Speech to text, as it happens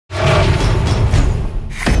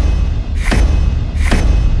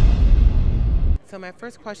my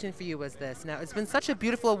first question for you is this. Now, it's been such a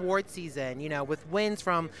beautiful award season, you know, with wins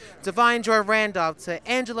from Divine Joy Randolph to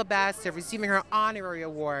Angela Bassett receiving her honorary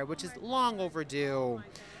award, which is long overdue.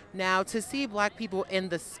 Now, to see black people in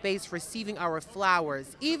the space receiving our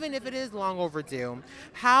flowers, even if it is long overdue,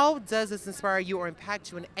 how does this inspire you or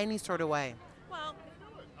impact you in any sort of way? Well,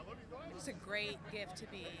 it's a great gift to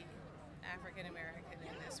be African American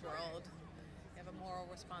in this world. You have a moral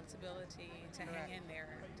responsibility to hang in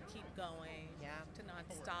there, to keep going, to not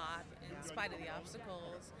stop in spite of the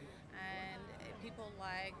obstacles. And people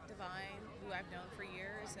like Divine, who I've known for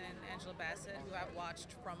years, and Angela Bassett, who I've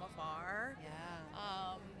watched from afar.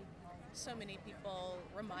 So many people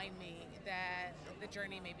remind me that the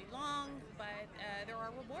journey may be long, but there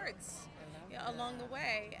are rewards along the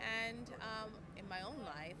way. And in my own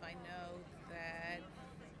life, I know that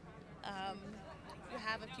you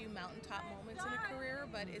have a few mountaintop moments in a career,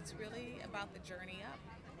 but it's really about the journey up.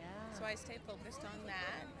 So I stay focused on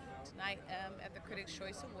that. Tonight at the Critics'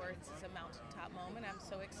 Choice Awards is a mountaintop moment. I'm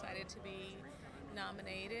so excited to be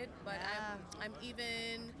nominated, but I'm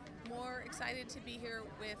even more excited to be here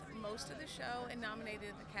with most of the show and nominated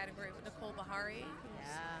in the category with Nicole Bahari, who's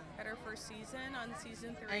had her first season on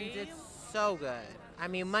season 3. And did so good. I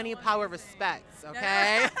mean, money, power, respect,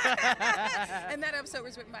 okay? And that episode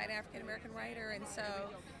was written by an African-American writer, and so,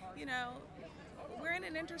 you know, we're in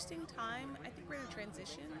an interesting time. I think we're in a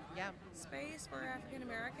transition space for African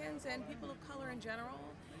Americans and people of color in general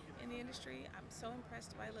in the industry. I'm so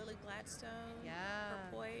impressed by Lily Gladstone,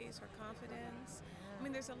 her poise, her confidence. I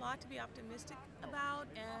mean, there's a lot to be optimistic about,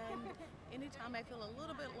 and anytime I feel a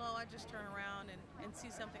little bit low, I just turn around and see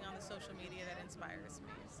something on the social media that inspires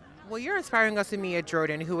me. So. Well, you're inspiring us with Mia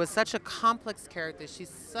Jordan, who is such a complex character. She's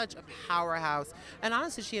such a powerhouse. And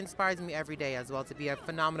honestly, she inspires me every day as well to be a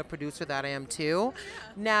phenomenal producer that I am too.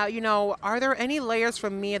 Now, you know, are there any layers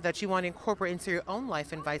from Mia that you want to incorporate into your own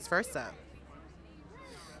life and vice versa?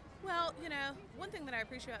 Well, you know, one thing that I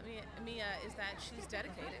appreciate about Mia is that she's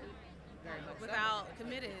dedicated,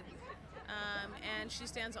 committed, and she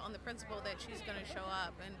stands on the principle that she's going to show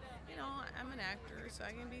up. And, you know, I'm an actor, so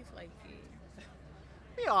I can be flaky.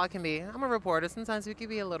 We all can be. I'm a reporter. Sometimes we can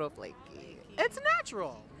be a little flaky. It's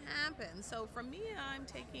natural. Happens. So from Mia, I'm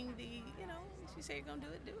taking the, you know, if you say you're going to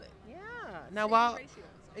do it, do it. Yeah. Now,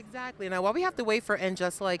 exactly. Now, while we have to wait for And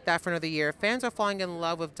Just Like That for another year, fans are falling in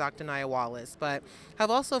love with Dr. Nia Wallace, but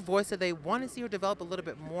have also voiced that they want to see her develop a little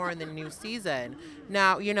bit more in the new season.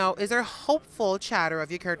 Now, you know, is there hopeful chatter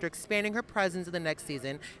of your character expanding her presence in the next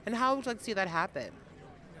season, and how would you like to see that happen?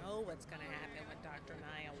 I know what's going to happen with Dr.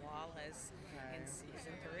 Nia Wallace in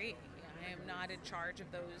season 3. I am not in charge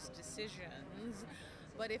of those decisions.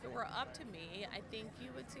 But if it were up to me, I think you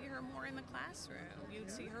would see her more in the classroom.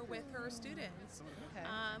 You'd see her with her students.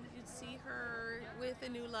 You'd see her with a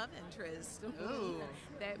new love interest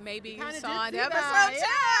that maybe you saw in episode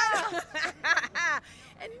 2.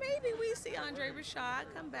 And maybe we see Andre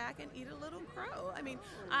Rashad come back and eat a little crow. I mean,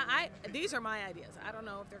 these are my ideas. I don't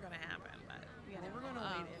know if they're going to happen, but you know, we're going to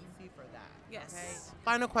wait and see for that. Yes. Okay?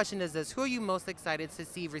 Final question is this: who are you most excited to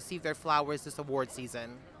see receive their flowers this award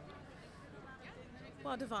season?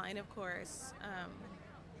 Well, Divine, of course.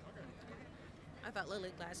 I thought Lily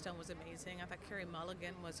Gladstone was amazing. I thought Carey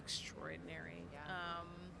Mulligan was extraordinary. I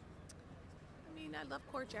mean, I love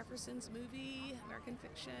Cord Jefferson's movie, American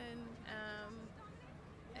Fiction.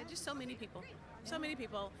 And just so many people. So many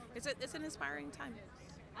people. It's an inspiring time.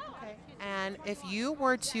 Okay. And if you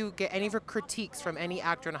were to get any critiques from any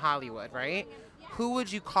actor in Hollywood, right, who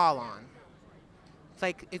would you call on?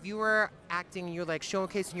 Like, if you were acting, you're like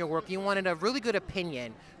showcasing your work, you wanted a really good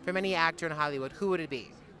opinion from any actor in Hollywood, who would it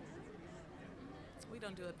be? We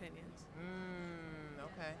don't do opinions.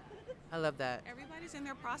 Okay. I love that. Everybody's in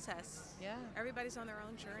their process. Yeah. Everybody's on their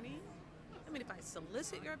own journey. I mean, if I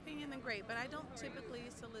solicit your opinion, then great, but I don't typically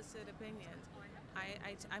solicit opinions.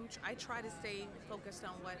 I try to stay focused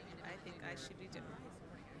on what I think I should be doing.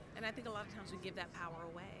 And I think a lot of times we give that power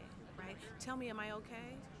away, right? Tell me, am I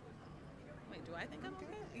okay? Wait, do I think I'm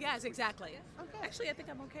okay? Yes, exactly. Okay. Actually, I think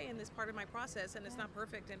I'm okay in this part of my process, and it's not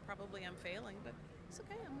perfect, and probably I'm failing, but it's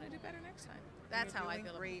okay. I'm going to do better next time. That's how I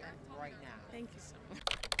feel about that. Right now. Thank you so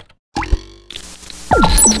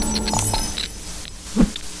much.